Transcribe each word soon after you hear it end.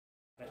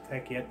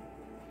pick yet.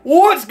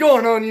 What's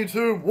going on,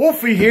 YouTube?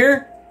 Wolfie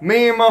here.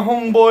 Me and my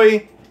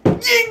homeboy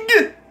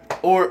Yig,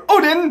 or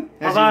Odin.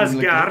 Of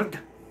Asgard.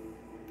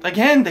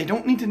 Again, they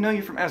don't need to know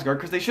you're from Asgard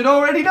because they should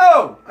already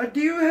know. Do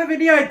you have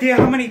any idea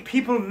how many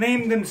people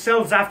name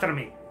themselves after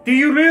me? Do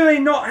you really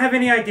not have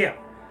any idea?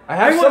 I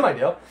have some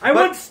idea. I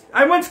once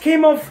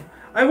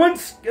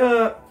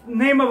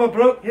name of a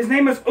bloke. His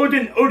name was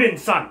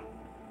Odin's son.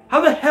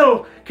 How the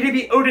hell can he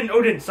be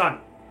Odin's son?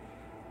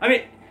 I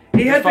mean,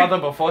 he had his father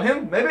before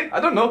him, maybe? I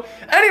don't know.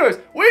 Anyways,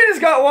 we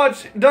just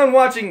got done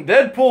watching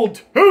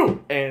Deadpool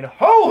 2, and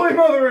holy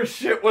mother of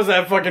shit was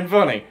that fucking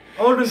funny.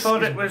 Odin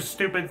thought it was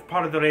stupid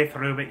part of the way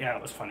through, but yeah,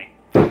 it was funny.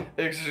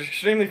 It's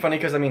extremely funny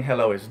because, I mean,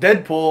 hello, it's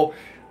Deadpool.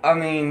 I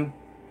mean,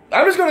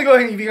 I'm just gonna go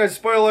ahead and give you guys a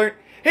spoiler alert.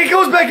 He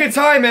goes back in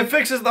time and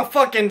fixes the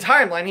fucking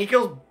timeline. He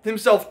kills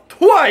himself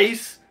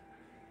twice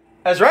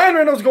as Ryan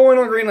Reynolds going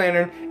on Green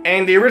Lantern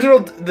and the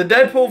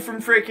Deadpool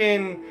from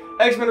freaking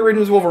X-Men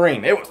Origins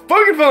Wolverine. It was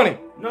fucking funny.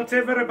 Not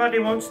everybody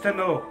wants to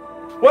know.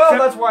 Well,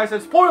 that's why I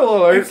said spoiler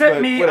alert. Except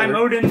me, whatever. I'm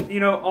Odin, you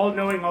know,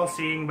 all-knowing,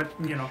 all-seeing, but,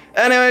 you know.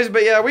 Anyways,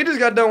 but yeah, we just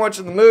got done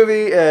watching the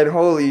movie, and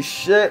holy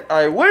shit,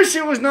 I wish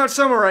it was not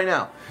summer right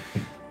now.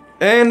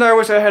 And I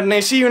wish I had an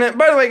AC unit.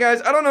 By the way,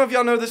 guys, I don't know if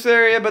y'all know this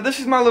area, but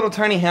this is my little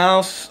tiny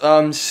house.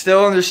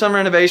 Still under summer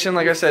renovation,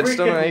 like I said,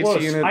 still an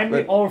AC unit. I'm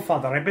the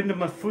Allfather. I've been to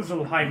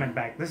Methuselah and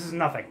back. This is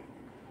nothing.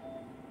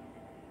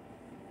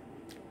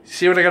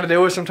 See what I gotta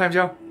deal with sometimes,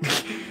 y'all?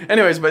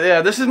 Anyways, but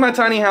yeah, this is my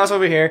tiny house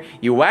over here.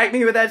 You whack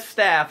me with that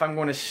staff, I'm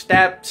gonna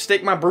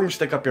stick my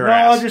broomstick up your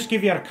ass. No, I'll just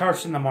give you a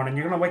curse in the morning.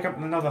 You're gonna wake up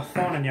with another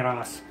thorn in your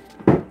ass.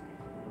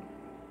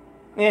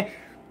 Eh,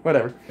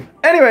 whatever.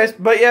 Anyways,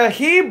 but yeah,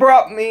 he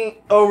brought me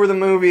over the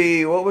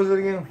movie. What was it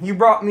again? You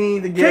brought me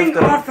the gift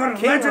King Arthur,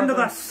 Legend of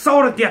the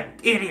Sword, you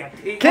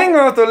idiot. King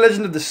Arthur,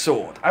 Legend of the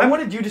Sword. I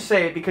wanted you to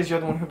say it because you're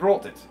the one who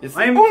brought it. It's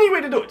the only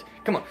way to do it.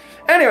 Come on.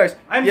 Anyways,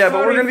 yeah,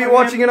 but we're going to be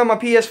watching it on my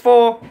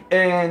PS4,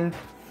 and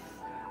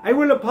I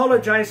will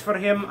apologize for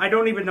him. I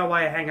don't even know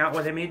why I hang out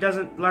with him. He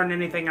doesn't learn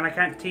anything, and I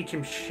can't teach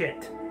him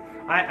shit.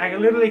 I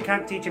literally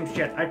can't teach him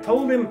shit. I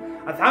told him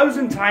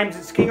 1,000 times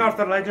it's King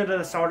Arthur, Legend of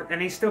the Sword,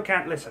 and he still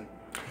can't listen.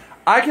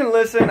 I can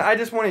listen. I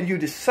just wanted you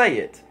to say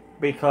it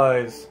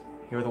because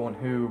you're the one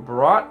who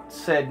brought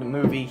said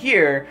movie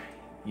here.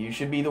 You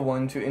should be the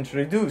one to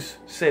introduce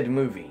said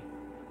movie.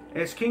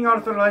 It's King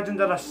Arthur,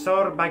 Legend of the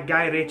Sword by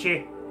Guy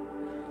Ritchie.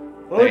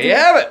 There you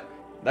have it.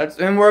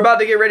 And we're about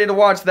to get ready to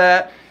watch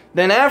that.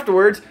 Then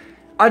afterwards,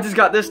 I just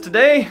got this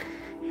today.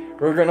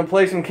 We're gonna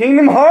play some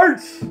Kingdom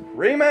Hearts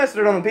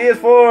remastered on the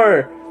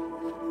PS4.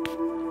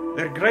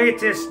 The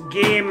greatest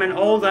game in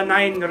all the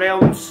 9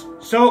 realms.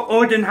 So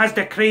Odin has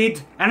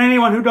decreed, and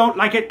anyone who don't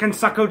like it can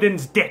suck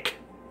Odin's dick.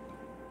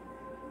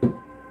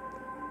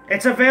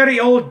 It's a very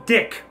old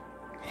dick.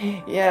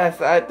 Yes,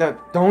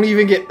 don't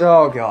even get.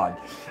 Oh God.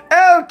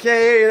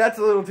 Okay, that's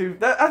a little too.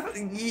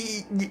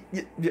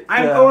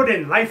 I'm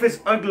Odin. Life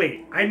is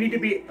ugly. I need to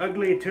be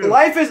ugly too.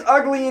 Life is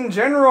ugly in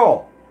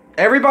general.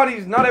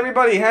 Not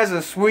everybody has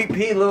a sweet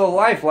pea little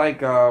life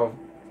like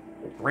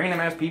random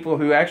ass people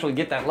who actually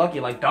get that lucky,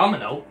 like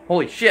Domino.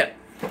 Holy shit.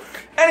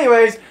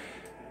 Anyways,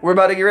 we're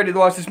about to get ready to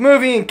watch this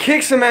movie and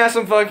kick some ass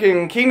on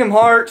fucking Kingdom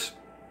Hearts.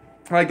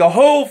 Like the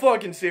whole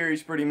fucking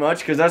series, pretty much,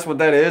 because that's what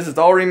that is. It's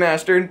all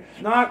remastered.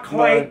 Not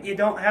quite. But you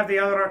don't have the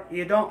other.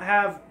 You don't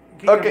have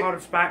Kingdom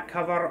Hearts back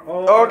cover.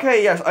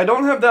 Okay, yes, I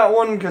don't have that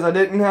one because I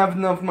didn't have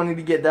enough money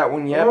to get that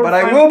one yet. But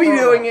I will be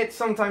doing it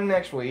sometime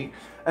next week,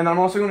 and I'm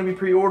also going to be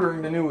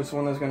pre-ordering the newest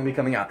one that's going to be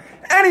coming out.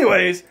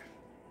 Anyways,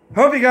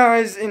 hope you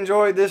guys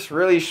enjoyed this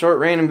really short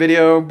random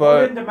video.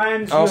 But Odin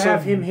demands you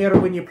have him here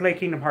when you play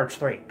Kingdom Hearts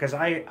 3, because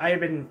I've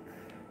been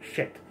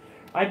shit.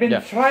 I've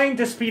been trying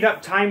to speed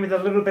up time with a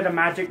little bit of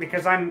magic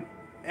because I'm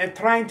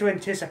trying to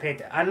anticipate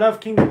it. I love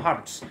Kingdom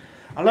Hearts.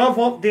 I love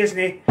Walt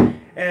Disney.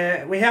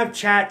 We have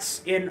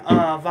chats in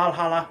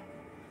Valhalla.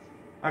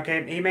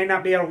 Okay, he may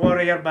not be a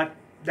warrior, but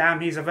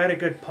damn, he's a very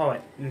good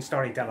poet and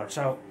storyteller.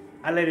 So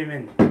I let him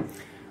in.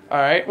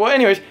 Alright, well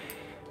anyways,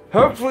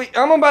 hopefully,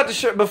 I'm about to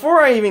show,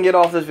 before I even get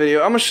off this video,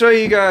 I'm going to show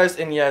you guys,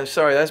 and yeah,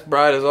 sorry, that's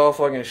bright as all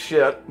fucking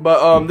shit.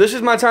 But this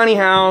is my tiny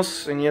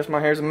house, and yes, my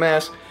hair's a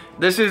mess.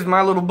 This is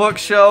my little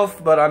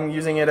bookshelf, but I'm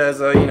using it as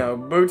a, you know,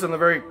 boots on the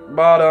very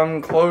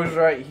bottom, clothes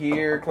right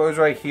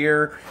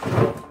here,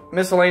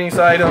 miscellaneous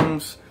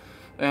items,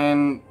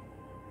 and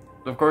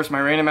of course my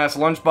random ass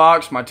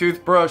lunchbox, my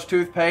toothbrush,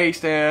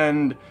 toothpaste,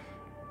 and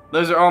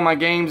those are all my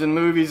games and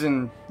movies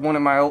and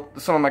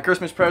some of my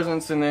Christmas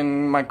presents, and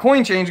then my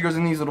coin change goes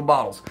in these little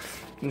bottles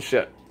and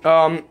shit.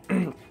 Got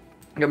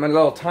my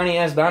little tiny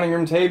ass dining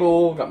room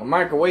table, got my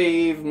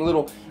microwave, my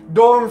little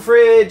dorm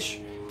fridge.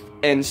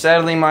 And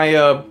sadly,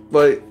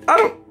 but I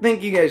don't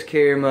think you guys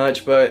care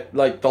much, but,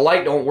 like, the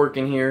light don't work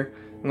in here.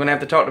 I'm gonna have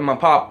to talk to my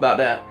pop about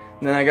that.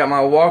 And then I got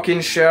my walk-in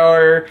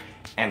shower,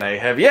 and I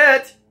have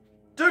yet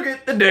to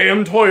get the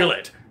damn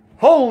toilet.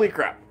 Holy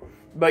crap.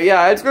 But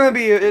yeah, it's gonna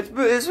be,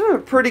 it's a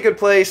pretty good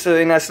place,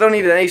 and I still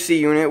need an AC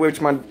unit, which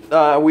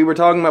we were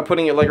talking about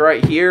putting it, like,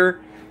 right here.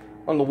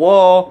 on the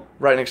wall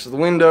right next to the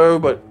window,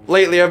 but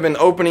lately I've been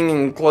opening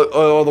and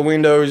all the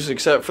windows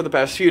except for the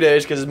past few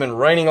days because it's been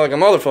raining like a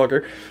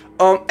motherfucker.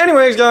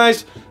 Anyways,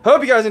 guys,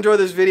 hope you guys enjoyed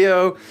this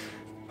video.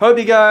 Hope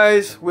you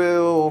guys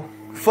will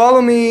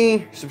follow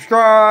me,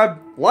 subscribe,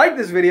 like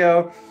this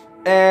video,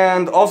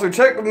 and also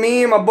check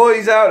me and my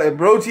boys out at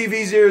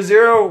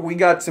BroTV00. We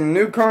got some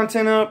new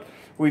content up.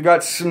 We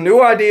got some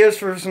new ideas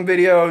for some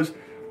videos.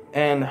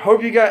 And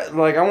hope you guys,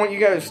 I want you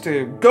guys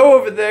to go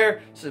over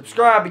there,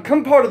 subscribe,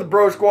 become part of the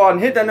Bro Squad,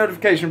 and hit that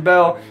notification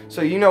bell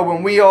so you know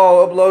when we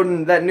all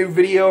upload that new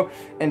video.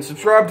 And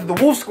subscribe to the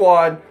Wolf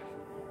Squad.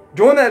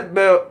 Join that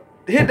bell,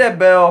 hit that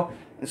bell,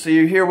 and so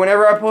you hear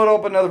whenever I put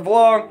up another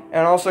vlog.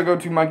 And also go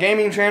to my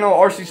gaming channel,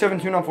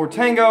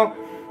 RC7294Tango.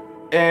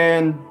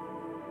 And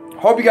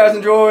hope you guys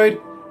enjoyed.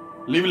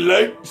 Leave a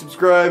like,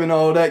 subscribe, and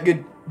all that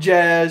good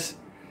jazz.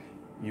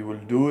 You will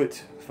do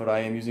it, for I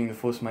am using the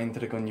Force Mind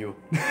trick on you.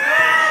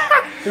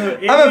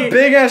 I'm a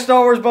big ass Star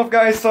Wars buff,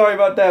 guys. Sorry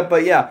about that,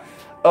 but yeah.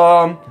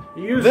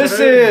 This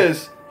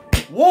is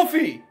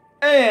Wolfie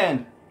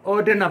and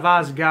Odin of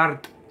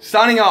Asgard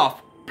signing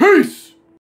off. Peace.